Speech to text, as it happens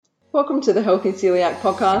Welcome to the Healthy Celiac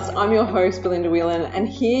Podcast. I'm your host, Belinda Whelan, and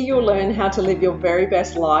here you'll learn how to live your very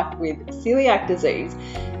best life with celiac disease.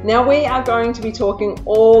 Now, we are going to be talking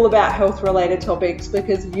all about health-related topics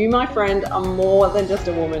because you, my friend, are more than just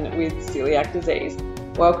a woman with celiac disease.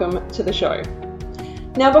 Welcome to the show.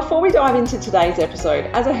 Now, before we dive into today's episode,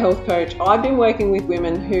 as a health coach, I've been working with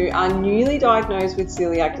women who are newly diagnosed with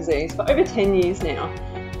celiac disease for over 10 years now.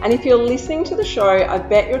 And if you're listening to the show, I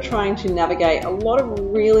bet you're trying to navigate a lot of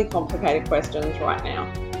really complicated questions right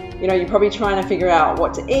now. You know, you're probably trying to figure out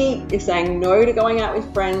what to eat, you're saying no to going out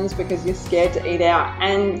with friends because you're scared to eat out,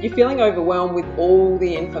 and you're feeling overwhelmed with all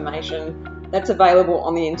the information that's available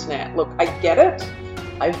on the internet. Look, I get it.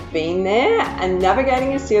 I've been there, and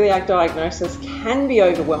navigating a celiac diagnosis can be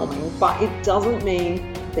overwhelming, but it doesn't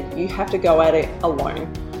mean that you have to go at it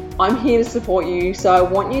alone. I'm here to support you, so I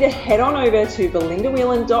want you to head on over to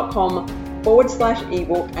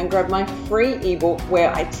belindawhelan.com/ebook and grab my free ebook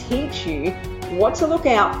where I teach you what to look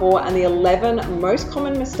out for and the 11 most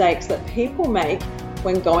common mistakes that people make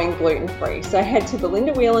when going gluten-free. So head to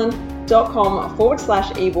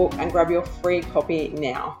belindawhelan.com/ebook and grab your free copy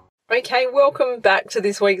now. Okay, welcome back to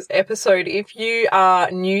this week's episode. If you are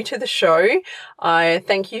new to the show, I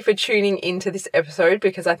thank you for tuning into this episode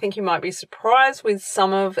because I think you might be surprised with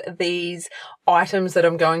some of these items that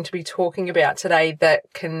I'm going to be talking about today that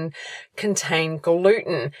can contain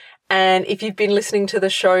gluten. And if you've been listening to the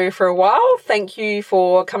show for a while, thank you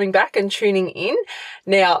for coming back and tuning in.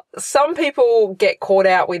 Now, some people get caught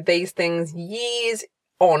out with these things years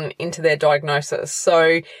on into their diagnosis.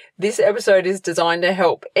 So this episode is designed to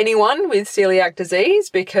help anyone with celiac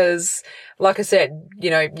disease because, like I said,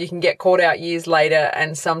 you know, you can get caught out years later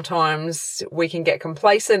and sometimes we can get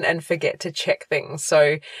complacent and forget to check things.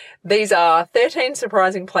 So these are 13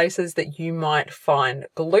 surprising places that you might find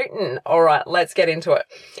gluten. All right, let's get into it.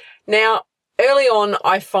 Now, early on,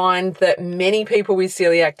 I find that many people with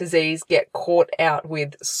celiac disease get caught out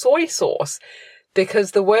with soy sauce.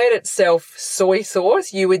 Because the word itself, soy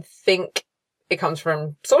sauce, you would think it comes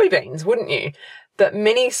from soybeans, wouldn't you? But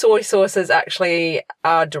many soy sauces actually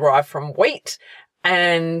are derived from wheat,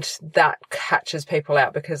 and that catches people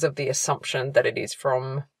out because of the assumption that it is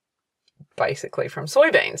basically from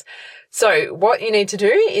soybeans. So what you need to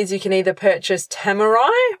do is you can either purchase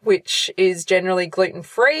tamarai, which is generally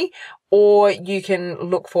gluten-free, or you can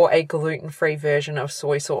look for a gluten-free version of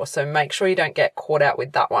soy sauce. So make sure you don't get caught out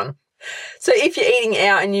with that one. So if you're eating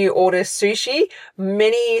out and you order sushi,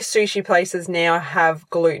 many sushi places now have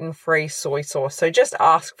gluten-free soy sauce. So just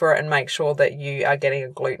ask for it and make sure that you are getting a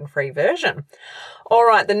gluten-free version. All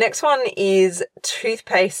right, the next one is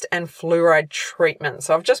toothpaste and fluoride treatment.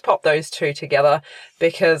 So I've just popped those two together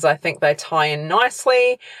because I think they tie in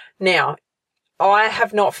nicely. Now, I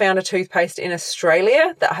have not found a toothpaste in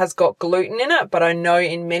Australia that has got gluten in it, but I know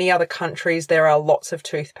in many other countries there are lots of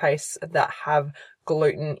toothpastes that have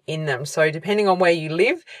gluten in them. So depending on where you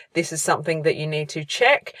live, this is something that you need to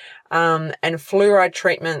check. And fluoride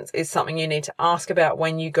treatments is something you need to ask about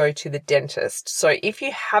when you go to the dentist. So if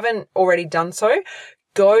you haven't already done so,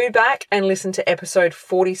 go back and listen to episode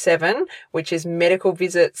 47, which is medical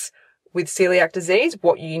visits with celiac disease,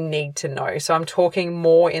 what you need to know. So I'm talking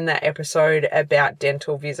more in that episode about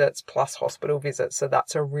dental visits plus hospital visits. So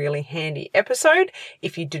that's a really handy episode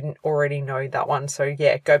if you didn't already know that one. So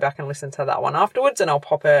yeah, go back and listen to that one afterwards and I'll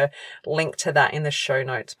pop a link to that in the show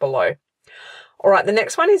notes below. All right, the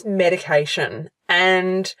next one is medication.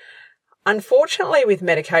 And unfortunately with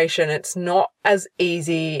medication, it's not as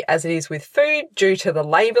easy as it is with food due to the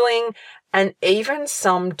labeling. And even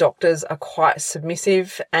some doctors are quite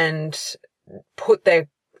submissive and put their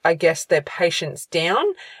patients down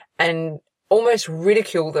and almost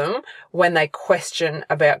ridicule them when they question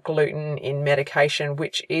about gluten in medication,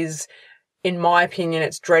 which is, in my opinion,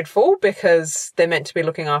 it's dreadful because they're meant to be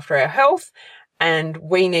looking after our health and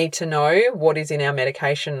we need to know what is in our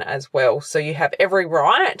medication as well. So you have every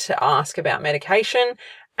right to ask about medication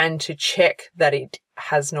and to check that it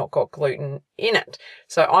has not got gluten in it.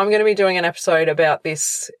 So I'm going to be doing an episode about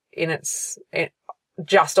this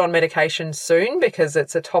just on medication soon because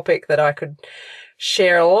it's a topic that I could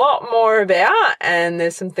share a lot more about, and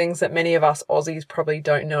there's some things that many of us Aussies probably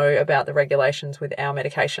don't know about the regulations with our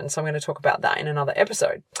medication. So I'm going to talk about that in another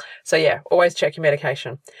episode. So yeah, always check your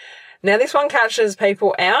medication. Now this one catches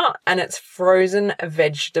people out and it's frozen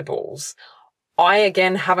vegetables. I,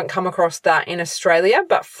 again, haven't come across that in Australia,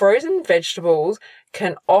 but frozen vegetables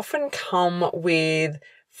can often come with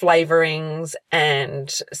flavorings and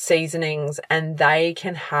seasonings, and they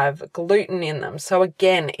can have gluten in them. So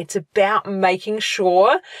again, it's about making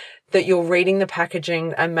sure that you're reading the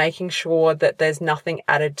packaging and making sure that there's nothing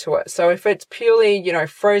added to it. So if it's purely,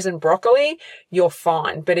 frozen broccoli, you're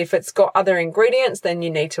fine. But if it's got other ingredients, then you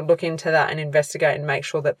need to look into that and investigate and make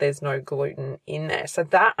sure that there's no gluten in there. So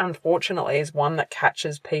that, unfortunately, is one that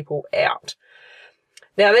catches people out.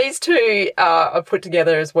 Now, these two are put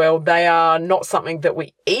together as well. They are not something that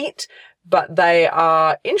we eat, but they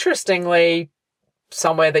are, interestingly,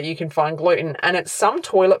 somewhere that you can find gluten. And it's some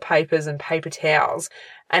toilet papers and paper towels.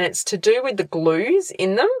 And it's to do with the glues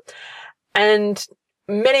in them. And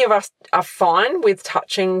many of us are fine with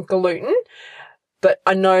touching gluten, but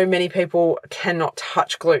I know many people cannot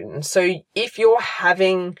touch gluten. So if you're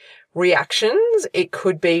having reactions, it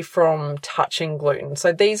could be from touching gluten.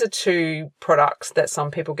 So these are two products that some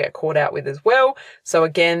people get caught out with as well. So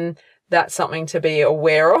again, that's something to be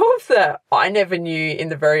aware of that I never knew in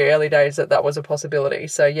the very early days that was a possibility.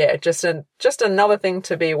 So yeah, just another thing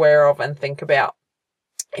to be aware of and think about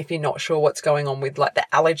if you're not sure what's going on with like the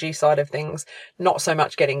allergy side of things. Not so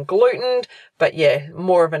much getting glutened, but yeah,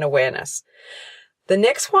 more of an awareness. The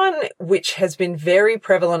next one, which has been very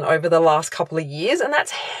prevalent over the last couple of years, and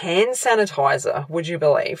that's hand sanitizer, would you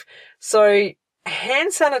believe? So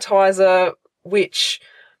hand sanitizer, which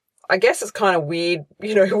I guess is kind of weird,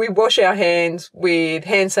 we wash our hands with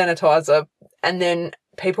hand sanitizer and then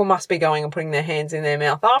people must be going and putting their hands in their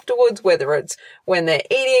mouth afterwards, whether it's when they're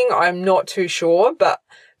eating, I'm not too sure, but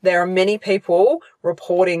there are many people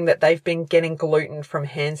reporting that they've been getting gluten from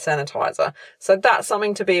hand sanitizer. So that's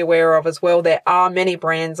something to be aware of as well. There are many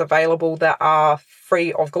brands available that are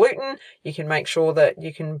free of gluten. You can make sure that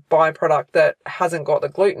you can buy a product that hasn't got the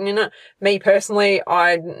gluten in it. Me personally,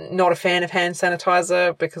 I'm not a fan of hand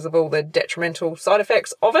sanitizer because of all the detrimental side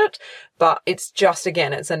effects of it, but it's just,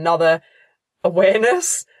 again, it's another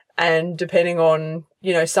awareness. And depending on,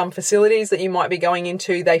 some facilities that you might be going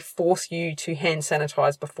into, they force you to hand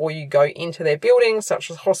sanitize before you go into their buildings,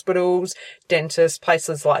 such as hospitals, dentists,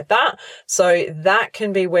 places like that. So that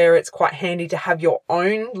can be where it's quite handy to have your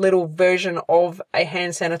own little version of a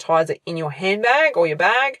hand sanitizer in your handbag or your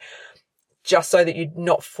bag, just so that you're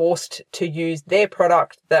not forced to use their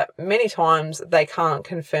product that many times they can't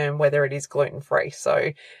confirm whether it is gluten-free.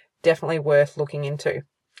 So definitely worth looking into.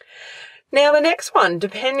 Now, the next one,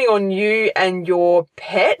 depending on you and your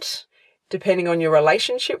pet, depending on your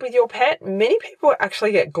relationship with your pet, many people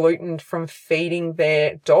actually get gluten from feeding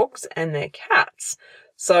their dogs and their cats.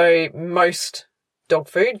 So most dog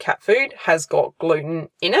food, cat food has got gluten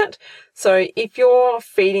in it. So if you're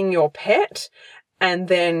feeding your pet and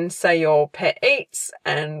then say your pet eats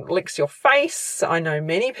and licks your face, I know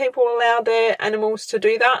many people allow their animals to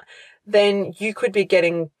do that, then you could be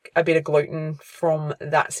getting a bit of gluten from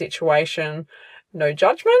that situation. No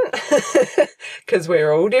judgment, because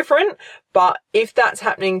we're all different. But if that's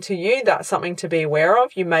happening to you, that's something to be aware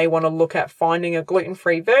of. You may want to look at finding a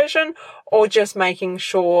gluten-free version or just making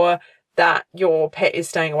sure that your pet is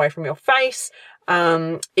staying away from your face.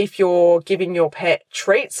 If you're giving your pet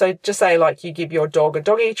treats, so just say like you give your dog a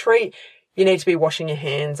doggy treat, you need to be washing your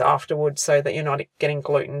hands afterwards so that you're not getting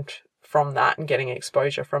gluten from that and getting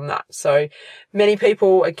exposure from that. So many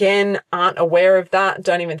people, again, aren't aware of that,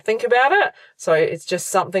 don't even think about it. So it's just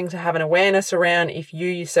something to have an awareness around if you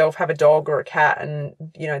yourself have a dog or a cat and,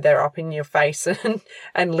 they're up in your face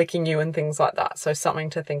and licking you and things like that. So something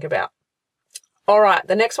to think about. All right,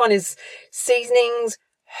 the next one is seasonings,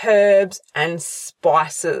 herbs, and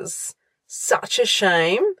spices. Such a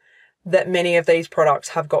shame that many of these products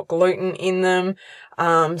have got gluten in them.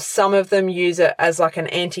 Some of them use it as like an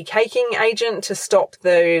anti-caking agent to stop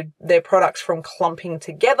their products from clumping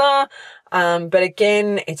together. But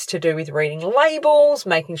again, it's to do with reading labels,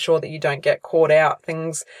 making sure that you don't get caught out,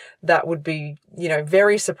 things that would be,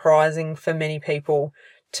 very surprising for many people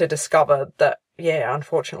to discover that,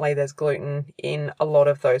 unfortunately there's gluten in a lot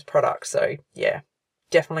of those products. So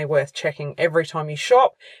definitely worth checking every time you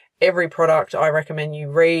shop. Every product I recommend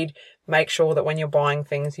you read, make sure that when you're buying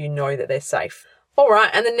things, you know that they're safe. All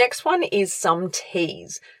right, and the next one is some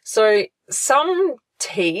teas. So some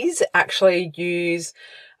teas actually use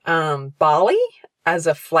barley as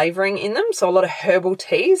a flavoring in them. So a lot of herbal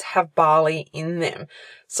teas have barley in them.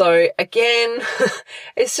 So again,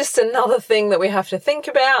 it's just another thing that we have to think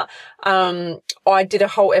about. I did a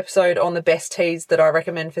whole episode on the best teas that I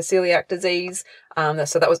recommend for celiac disease.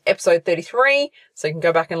 So that was episode 33. So you can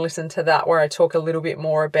go back and listen to that where I talk a little bit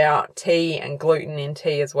more about tea and gluten in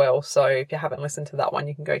tea as well. So if you haven't listened to that one,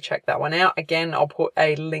 you can go check that one out. Again, I'll put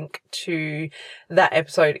a link to that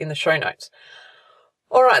episode in the show notes.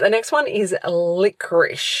 All right, the next one is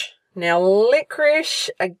licorice. Now, licorice,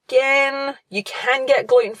 again, you can get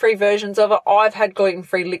gluten-free versions of it. I've had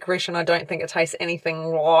gluten-free licorice and I don't think it tastes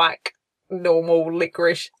anything like normal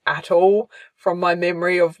licorice at all from my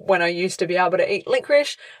memory of when I used to be able to eat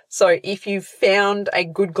licorice. So if you've found a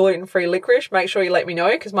good gluten-free licorice, make sure you let me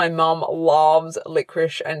know because my mum loves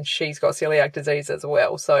licorice and she's got celiac disease as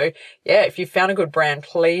well. So yeah, if you've found a good brand,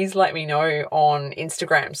 please let me know on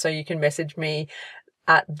Instagram so you can message me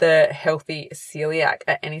at the Healthy Celiac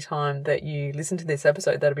at any time that you listen to this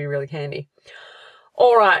episode. That'd be really handy.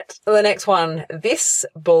 All right, the next one. This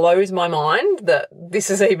blows my mind that this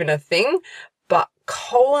is even a thing, but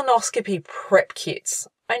colonoscopy prep kits.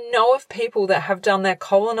 I know of people that have done their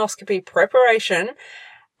colonoscopy preparation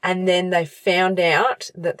and then they found out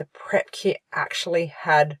that the prep kit actually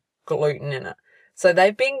had gluten in it. So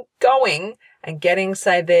they've been going and getting,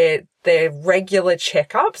 say, their regular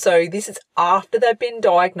checkup. So this is after they've been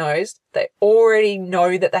diagnosed. They already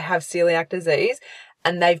know that they have celiac disease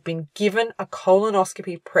and they've been given a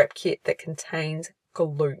colonoscopy prep kit that contains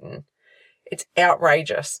gluten. It's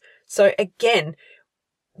outrageous. So again,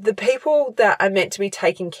 the people that are meant to be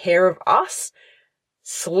taking care of us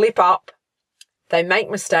slip up, they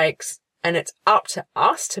make mistakes, and it's up to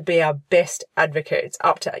us to be our best advocate. It's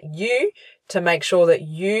up to you to make sure that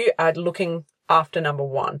you are looking after number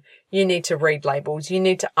one. You need to read labels. You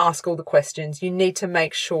need to ask all the questions. You need to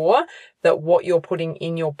make sure that what you're putting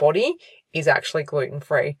in your body is actually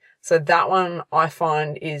gluten-free. So that one I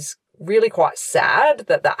find is really quite sad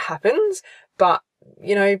that that happens. But,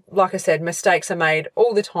 you know, like I said, mistakes are made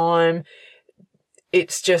all the time.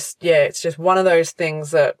 It's just one of those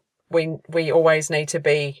things that we always need to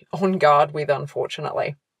be on guard with,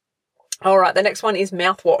 unfortunately. All right, the next one is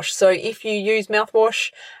mouthwash. So if you use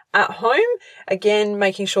mouthwash at home, again,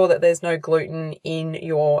 making sure that there's no gluten in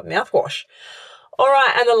your mouthwash. All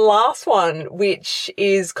right, and the last one, which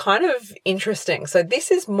is kind of interesting. So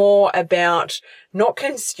this is more about not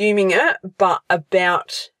consuming it, but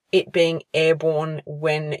about it being airborne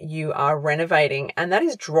when you are renovating, and that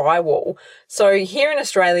is drywall. So here in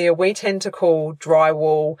Australia, we tend to call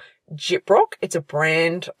drywall Gyprock. It's a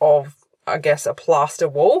brand of, I guess, a plaster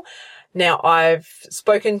wall. Now, I've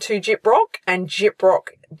spoken to Gyprock, and Gyprock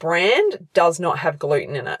brand does not have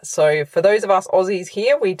gluten in it. So for those of us Aussies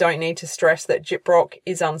here, we don't need to stress that Gyprock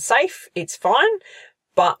is unsafe. It's fine.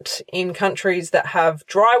 But in countries that have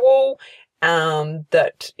drywall,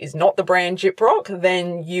 that is not the brand Gyprock,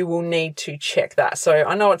 then you will need to check that. So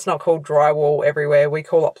I know it's not called drywall everywhere. We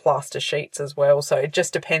call it plaster sheets as well. So it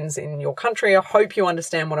just depends in your country. I hope you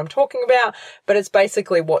understand what I'm talking about, but it's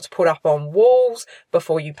basically what's put up on walls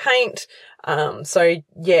before you paint. So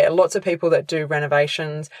yeah, lots of people that do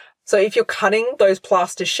renovations. So if you're cutting those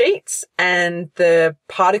plaster sheets and the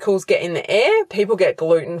particles get in the air, people get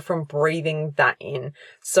gluten from breathing that in.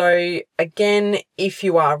 So again, if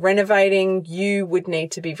you are renovating, you would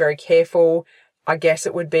need to be very careful. I guess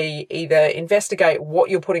it would be either investigate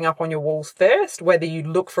what you're putting up on your walls first, whether you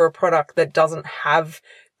look for a product that doesn't have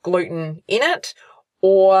gluten in it,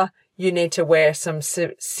 or you need to wear some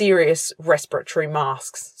serious respiratory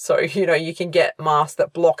masks. So, you know, you can get masks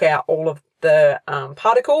that block out all of the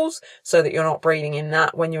particles so that you're not breathing in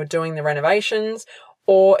that when you're doing the renovations.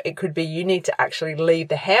 Or it could be you need to actually leave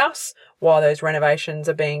the house while those renovations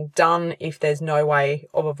are being done if there's no way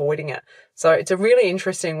of avoiding it. So it's a really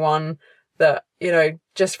interesting one that, you know,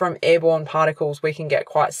 just from airborne particles, we can get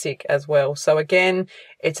quite sick as well. So again,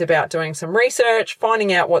 it's about doing some research,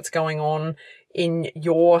 finding out what's going on in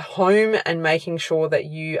your home and making sure that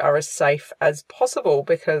you are as safe as possible,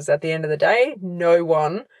 because at the end of the day, no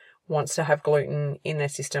one wants to have gluten in their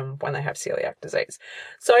system when they have celiac disease.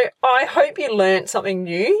 So I hope you learned something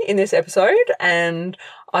new in this episode, and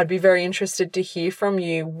I'd be very interested to hear from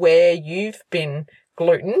you where you've been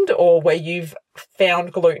glutened or where you've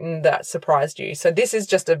found gluten that surprised you. So this is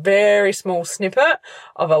just a very small snippet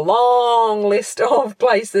of a long list of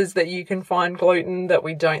places that you can find gluten that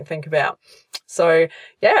we don't think about. So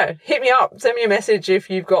yeah, hit me up, send me a message if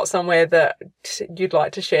you've got somewhere that you'd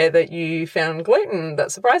like to share that you found gluten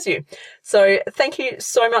that surprised you. So thank you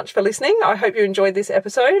so much for listening. I hope you enjoyed this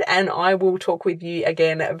episode, and I will talk with you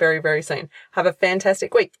again very, very soon. Have a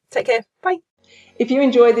fantastic week. Take care. Bye. If you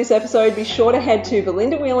enjoyed this episode, be sure to head to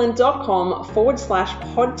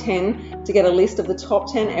belindawhelan.com/pod10 to get a list of the top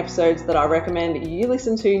 10 episodes that I recommend you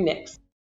listen to next.